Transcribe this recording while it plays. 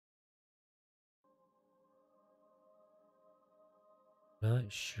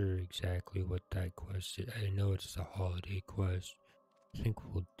Not sure exactly what that quest is. I know it's the holiday quest. I think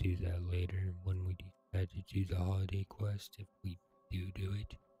we'll do that later when we decide to do the holiday quest. If we do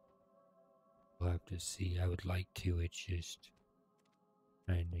it, we'll have to see. I would like to. It's just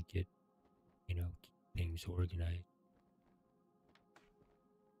trying to get, keep things organized.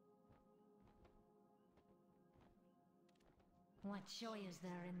 What joy is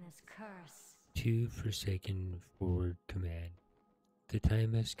there in this curse? To Forsaken Forward Command. The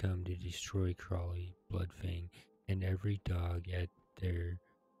time has come to destroy Crawley, Bloodfang, and every dog at their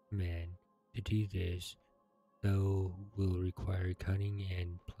command. To do this, though, will require cunning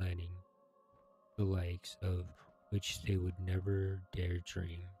and planning, the likes of which they would never dare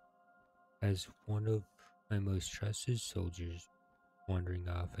dream. As one of my most trusted soldiers wandering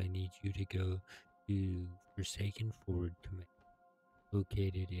off, I need you to go to Forsaken Forward Command,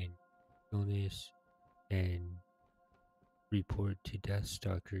 located in Illness, and report to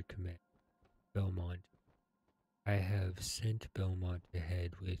Deathstalker Command, Belmont. I have sent Belmont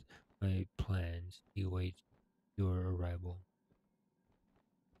ahead with my plans. He awaits your arrival.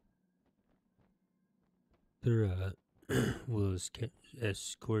 Thura will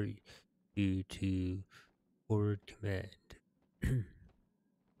escort you to Forward Command.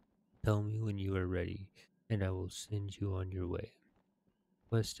 Tell me when you are ready, and I will send you on your way.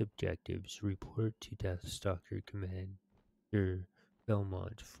 Quest objectives: report to Deathstalker Commander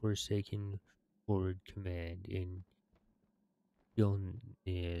Belmont, Forsaken Forward Command in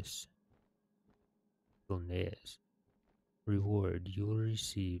Illness. Reward: you will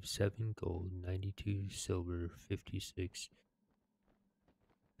receive 7 gold, 92 silver, 56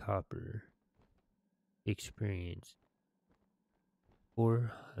 copper. Experience: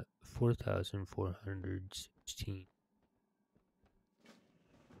 4,416.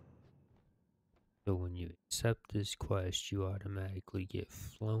 So when you accept this quest, you automatically get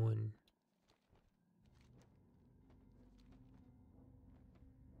flowing.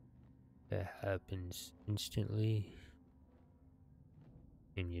 That happens instantly,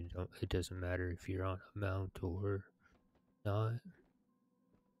 and it doesn't matter if you're on a mount or not.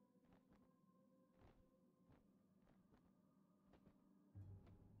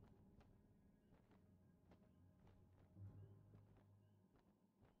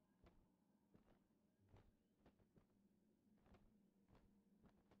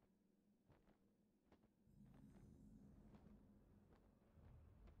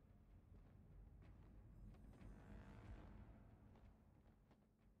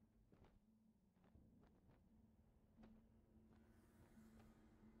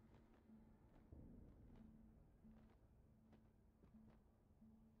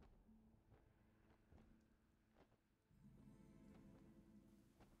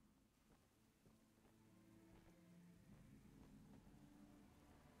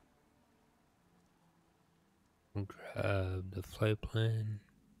 We'll grab the flight plan.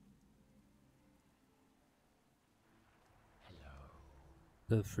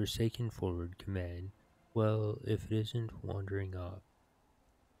 The Forsaken Forward Command. Well, if it isn't wandering off,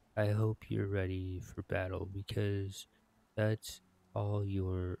 I hope you're ready for battle, because that's all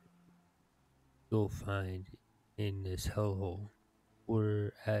you'll find in this hellhole.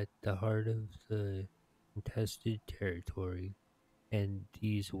 We're at the heart of the contested territory, and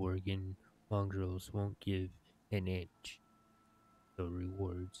these Worgen mongrels won't give an inch. So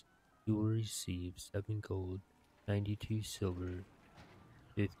rewards: you will receive 7 gold, 92 silver,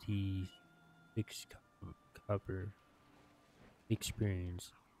 56 copper.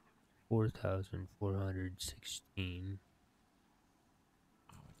 Experience: 4,416.